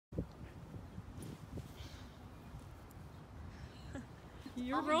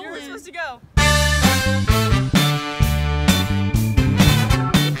You're rolling. You're supposed to go.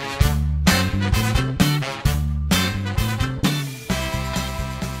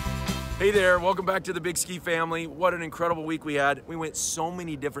 Hey there, welcome back to the Big Ski family. What an incredible week we had. We went so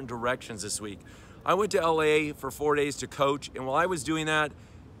many different directions this week. I went to LA for 4 days to coach, and while I was doing that,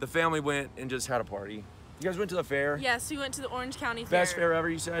 the family went and just had a party. You guys went to the fair? Yes, we went to the Orange County Fair. Best fair ever,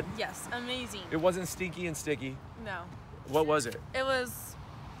 you said? Yes, amazing. It wasn't stinky and sticky? No. What was it? It was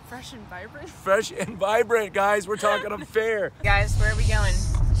fresh and vibrant. Fresh and vibrant, guys. We're talking a fair. Guys, where are we going?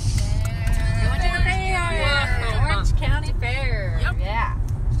 Going to the fair. Orange County Fair. Yep. Yeah.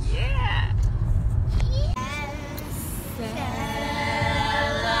 Yeah.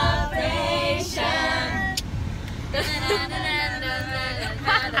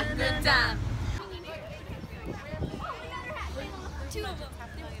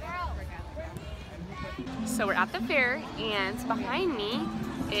 So we're at the fair, and behind me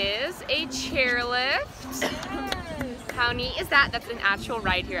is a chairlift. How neat is that? That's an actual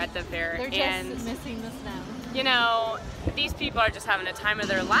ride here at the fair. They're just missing the snow. You know, these people are just having a time of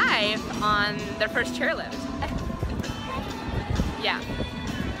their life on their first chairlift. Yeah.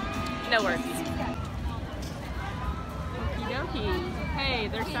 No words. Okie dokie. Hey,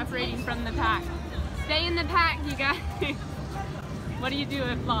 they're separating from the pack. Stay in the pack, you guys. What do you do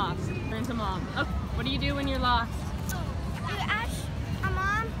if lost? Turn to mom. Oh, what do you do when you're lost? You ask a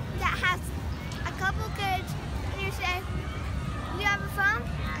mom that has a couple kids, and you say, "Do you have a phone?"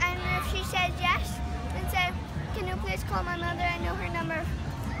 And if she says yes, then say, "Can you please call my mother? I know her number."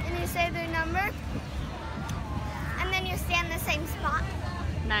 And you say their number, and then you stand in the same spot.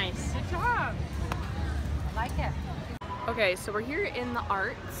 Nice. Good job. I like it. Okay, so we're here in the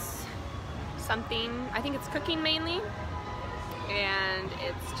arts. Something, I think it's cooking mainly. And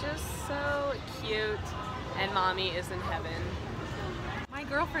it's just so cute. And mommy is in heaven. My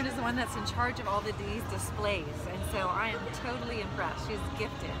girlfriend is the one that's in charge of all these displays, and so I am totally impressed. She's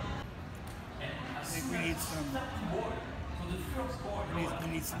gifted. I think we need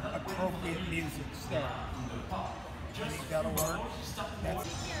some appropriate music stuff. I think that'll work.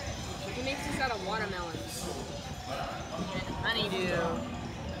 He makes us out of watermelon. And honeydew.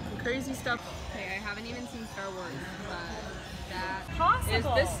 Some crazy stuff. Okay, I haven't even seen Star Wars, but that is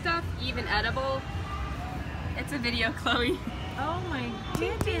this stuff even edible? It's a video, Chloe. Oh my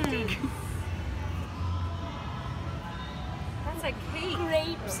goodness. That's a cake.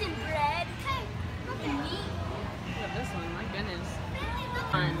 Grapes and bread. Hey, look at me. Look at this one, my goodness.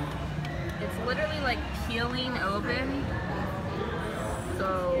 Fun. It's literally like peeling open. So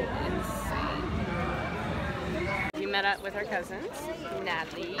insane. We met up with our cousins,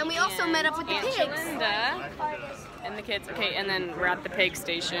 Natalie. And we also met up with the Aunt pigs. Linda and the kids. Okay, and then we're at the pig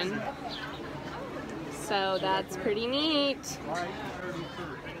station. So that's pretty neat.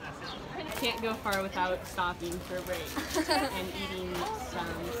 Can't go far without stopping for a break and eating some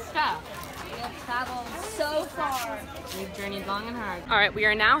stuff. We have traveled so far. We've journeyed long and hard. All right, we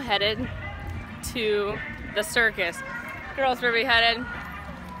are now headed to the circus. Girls, where are we headed?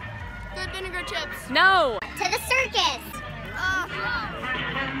 Good vinegar chips. No! To the circus.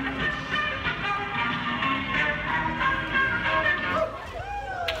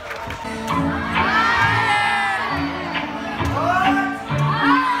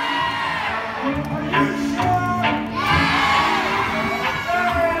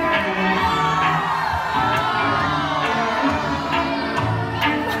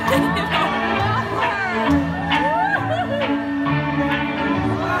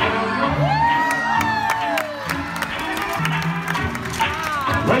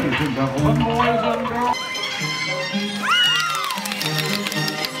 Ladies and gentlemen, boys and girls.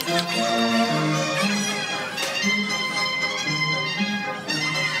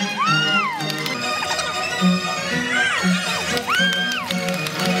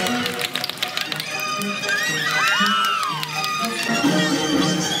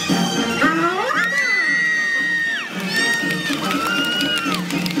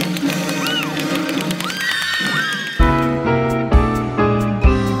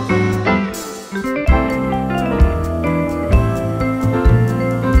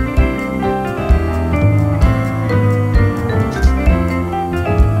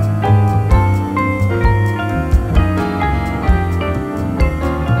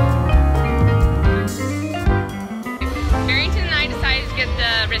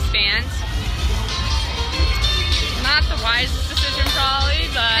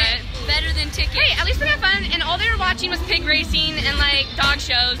 watching was pig racing and like dog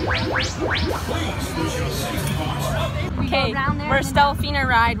shows. Okay, we're stealthing a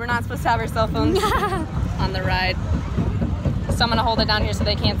ride. We're not supposed to have our cell phones on the ride. So I'm gonna hold it down here so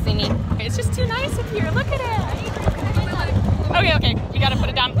they can't see me. It's just too nice up here. Look at it. Okay, okay. You gotta put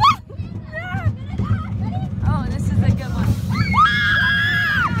it down. Oh, this is a good one.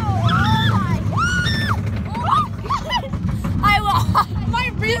 I lost.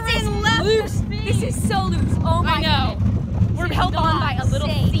 My breathing left. Loose. This is so loose. Oh my God. We're held on by a little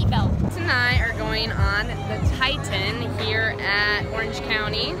seatbelt. Tonight and I are going on the Titan here at Orange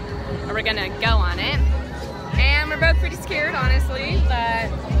County. We're gonna go on it. And we're both pretty scared, honestly, but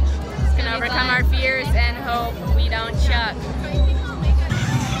just gonna overcome our fears and hope we don't chuck.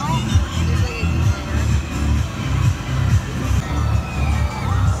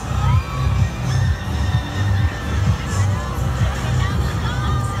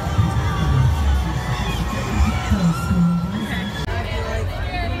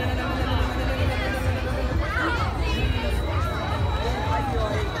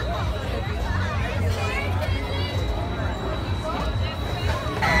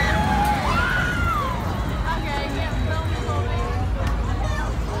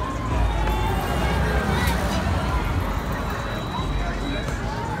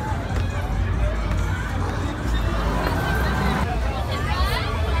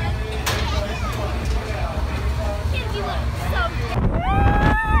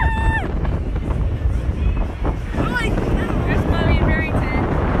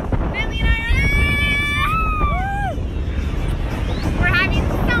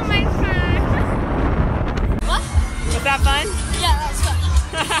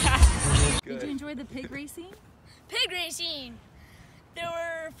 The pig racing? Pig racing! There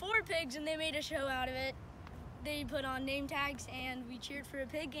were 4 pigs and they made a show out of it. They put on name tags and we cheered for a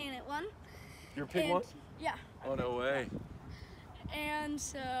pig and it won. Your pig won? Yeah. Oh, no way. And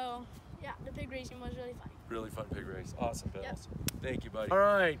so, yeah, the pig racing was really fun. Really fun pig race. Awesome, Bills. Yep. Thank you, buddy. All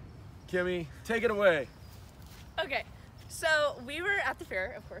right, Kimmy, take it away. Okay, so we were at the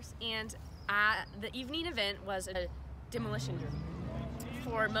fair, of course, and the evening event was a demolition derby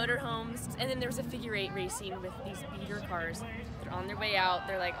for motorhomes, and then there was a figure 8 racing with these beater cars. They're on their way out,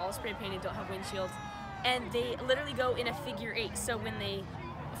 they're like all spray painted, don't have windshields, and they literally go in a figure 8. So when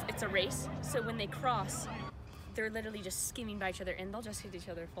it's a race, so when they cross, they're literally just skimming by each other, and they'll just hit each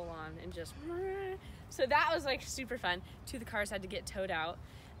other full on and just. So that was like super fun. 2 of the cars had to get towed out,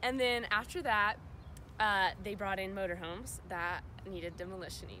 and then after that, they brought in motorhomes that needed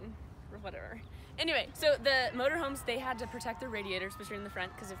demolitioning or whatever. Anyway, so the motorhomes, they had to protect their radiators, which are in the front,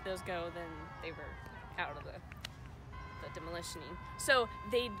 because if those go, then they were out of the demolitioning. So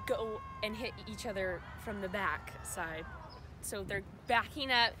they'd go and hit each other from the back side. So they're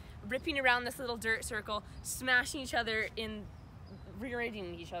backing up, ripping around this little dirt circle, smashing each other in,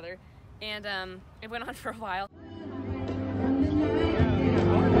 rear-ending each other, and it went on for a while.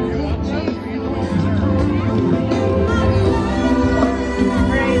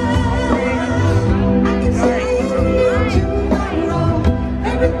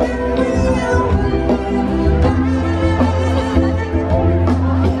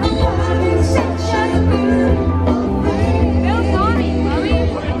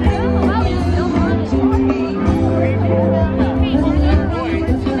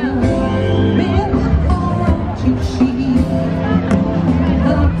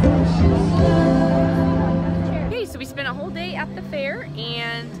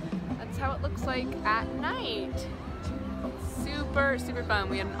 Super fun.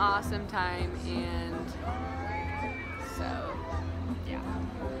 We had an awesome time, and so yeah.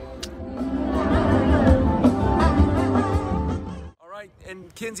 All right,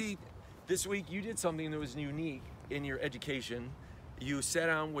 and Kinsey, this week you did something that was unique in your education. You sat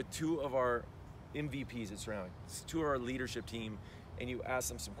down with 2 of our MVPs at Surrounding, 2 of our leadership team, and you asked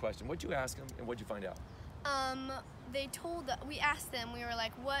them some questions. What'd you ask them, and what'd you find out? We asked them, we were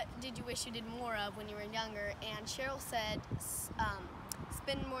like, what did you wish you did more of when you were younger? And Cheryl said,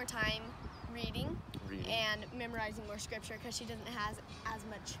 spend more time reading and memorizing more scripture, because she doesn't have as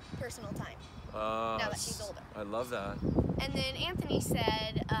much personal time now that she's older. I love that. And then Anthony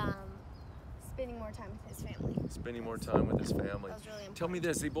said, spending more time with his family. Spending more time with his family. That was really important. Tell me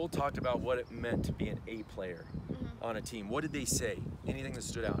this, they both talked about what it meant to be an A player on a team. What did they say? Anything that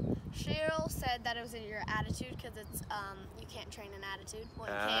stood out? Cheryl said that it was your attitude, because it's you can't train an attitude. Well,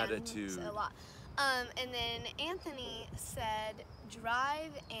 you can a lot. And then Anthony said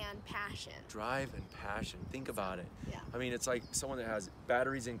drive and passion. Drive and passion. Think about it. Yeah. I mean, it's like someone that has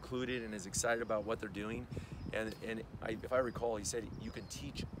batteries included and is excited about what they're doing. And if I recall, he said you can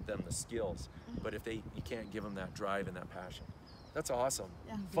teach them the skills, but if you can't give them that drive and that passion. That's awesome.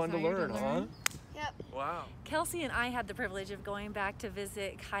 Yeah. Fun to learn, huh? Yep. Wow. Kelsey and I had the privilege of going back to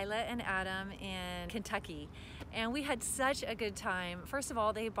visit Kyla and Adam in Kentucky. And we had such a good time. First of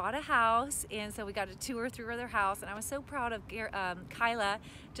all, they bought a house, and so we got to tour through their house. And I was so proud of Kyla,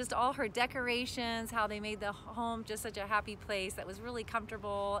 just all her decorations, how they made the home just such a happy place that was really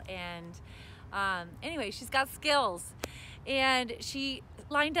comfortable. And anyway, she's got skills. And she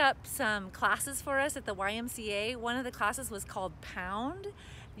lined up some classes for us at the YMCA. One of the classes was called Pound.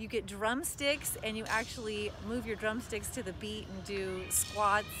 You get drumsticks and you actually move your drumsticks to the beat and do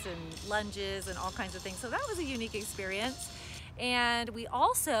squats and lunges and all kinds of things. So that was a unique experience. And we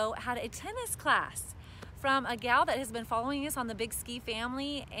also had a tennis class from a gal that has been following us on the Big Ski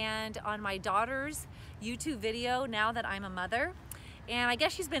Family and on my daughter's YouTube video now that I'm a mother. And I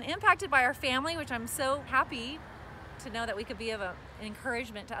guess she's been impacted by our family, which I'm so happy to know that we could be of an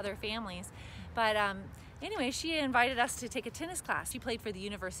encouragement to other families. But anyway, she invited us to take a tennis class. She played for the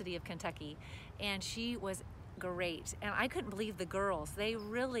University of Kentucky, and she was great. And I couldn't believe the girls. They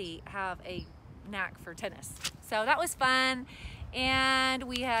really have a knack for tennis. So that was fun. And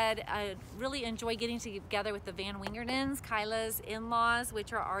we had really enjoyed getting together with the Van Wingerdens, Kyla's in-laws,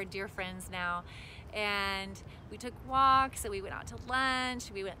 which are our dear friends now. And we took walks, and we went out to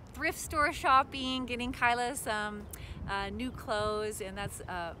lunch. We went thrift store shopping, getting Kyla some new clothes, and that's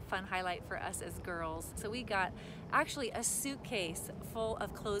a fun highlight for us as girls. So we got actually a suitcase full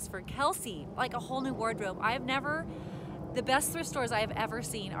of clothes for Kelsey, like a whole new wardrobe. The best thrift stores I've ever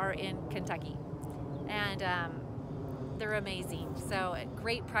seen are in Kentucky. And they're amazing. So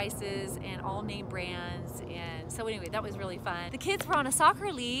great prices and all name brands. And so anyway, that was really fun. The kids were on a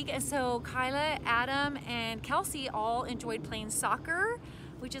soccer league, and so Kyla, Adam, and Kelsey all enjoyed playing soccer,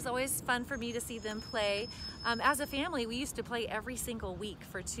 which is always fun for me to see them play. As a family, we used to play every single week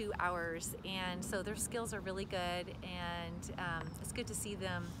for 2 hours, and so their skills are really good, and it's good to see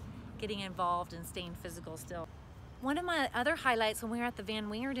them getting involved and staying physical still. One of my other highlights when we were at the Van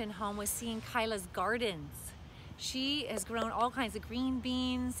Wingerden home was seeing Kyla's gardens. She has grown all kinds of green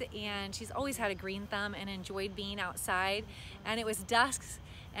beans, and she's always had a green thumb and enjoyed being outside. And it was dusk,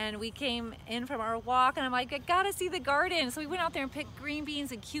 and we came in from our walk, and I'm like, I gotta see the garden. So we went out there and picked green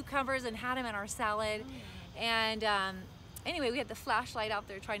beans and cucumbers and had them in our salad. And anyway, we had the flashlight out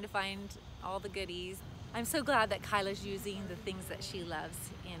there trying to find all the goodies. I'm so glad that Kyla's using the things that she loves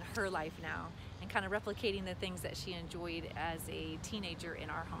in her life now and kind of replicating the things that she enjoyed as a teenager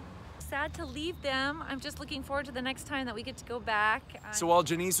in our home. Sad to leave them. I'm just looking forward to the next time that we get to go back. So while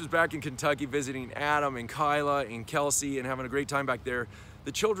Janice was back in Kentucky visiting Adam and Kyla and Kelsey and having a great time back there,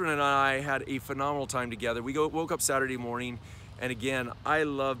 the children and I had a phenomenal time together. We woke up Saturday morning, and again, I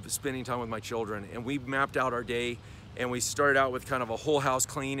love spending time with my children, and we mapped out our day, and we started out with kind of a whole house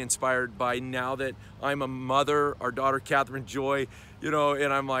clean, inspired by now that I'm a mother, our daughter Catherine Joy, you know,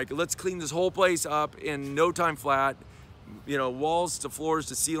 and I'm like, let's clean this whole place up in no time flat. You know, walls to floors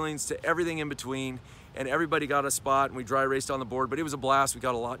to ceilings to everything in between, and everybody got a spot, and we dry erased on the board, but it was a blast. We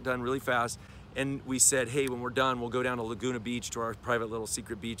got a lot done really fast, and we said, hey, when we're done, we'll go down to Laguna Beach, to our private little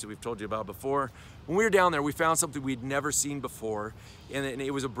secret beach that we've told you about before. When we were down there, we found something we'd never seen before, and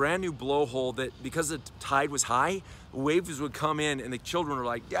it was a brand new blowhole that, because the tide was high, waves would come in, and the children were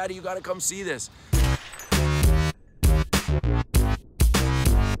like, Daddy, you gotta come see this.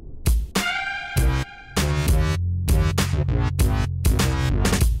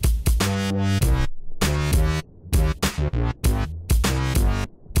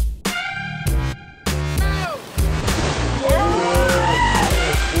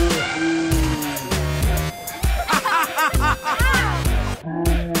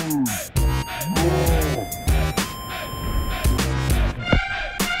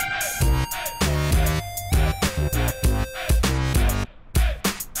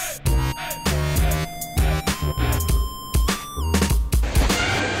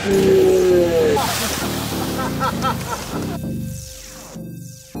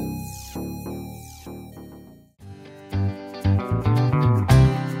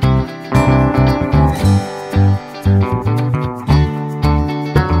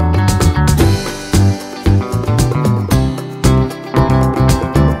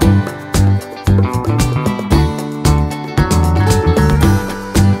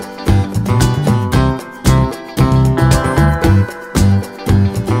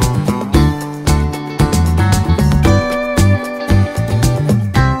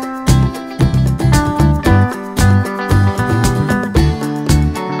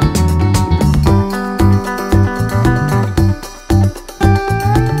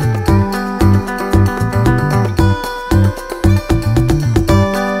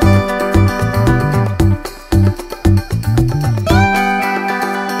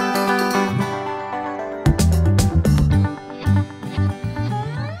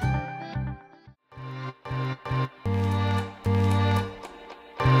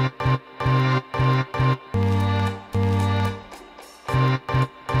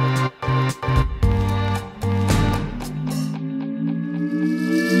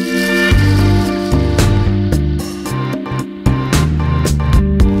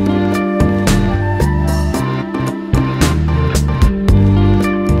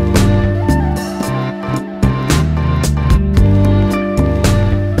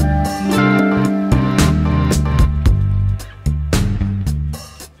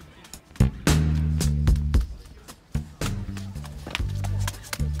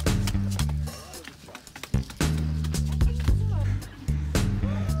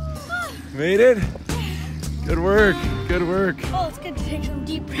 Made it? Good work, good work. Oh, it's good to take some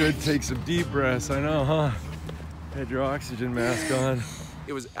deep breaths. Good, take some deep breaths, I know, huh? Had your oxygen mask on.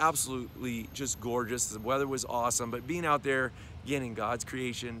 It was absolutely just gorgeous. The weather was awesome, but being out there, again, in God's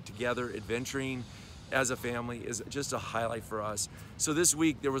creation, together, adventuring as a family is just a highlight for us. So this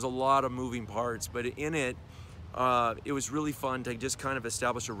week, there was a lot of moving parts, but in it, it was really fun to just kind of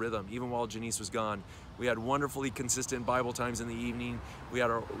establish a rhythm, even while Janice was gone. We had wonderfully consistent Bible times in the evening. We had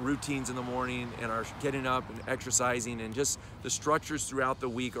our routines in the morning and our getting up and exercising, and just the structures throughout the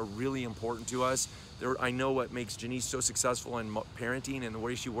week are really important to us. I know what makes Janice so successful in parenting and the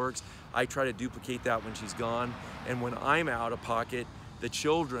way she works. I try to duplicate that when she's gone. And when I'm out of pocket, the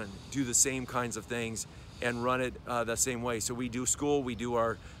children do the same kinds of things and run it the same way. So we do school, we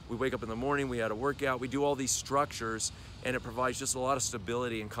wake up in the morning, we had a workout, we do all these structures, and it provides just a lot of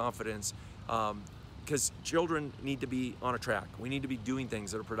stability and confidence. Because children need to be on a track. We need to be doing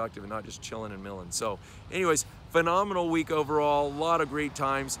things that are productive and not just chilling and milling. So anyways, phenomenal week overall, a lot of great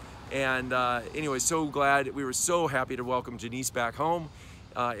times. And anyways, so glad, we were so happy to welcome Janice back home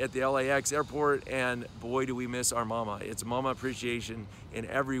at the LAX airport, and boy, do we miss our mama. It's mama appreciation in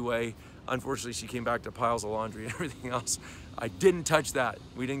every way. Unfortunately, she came back to piles of laundry and everything else. I didn't touch that.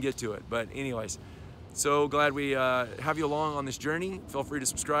 We didn't get to it, but anyways, so glad we have you along on this journey. Feel free to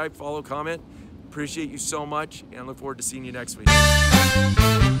subscribe, follow, comment. Appreciate you so much, and look forward to seeing you next week.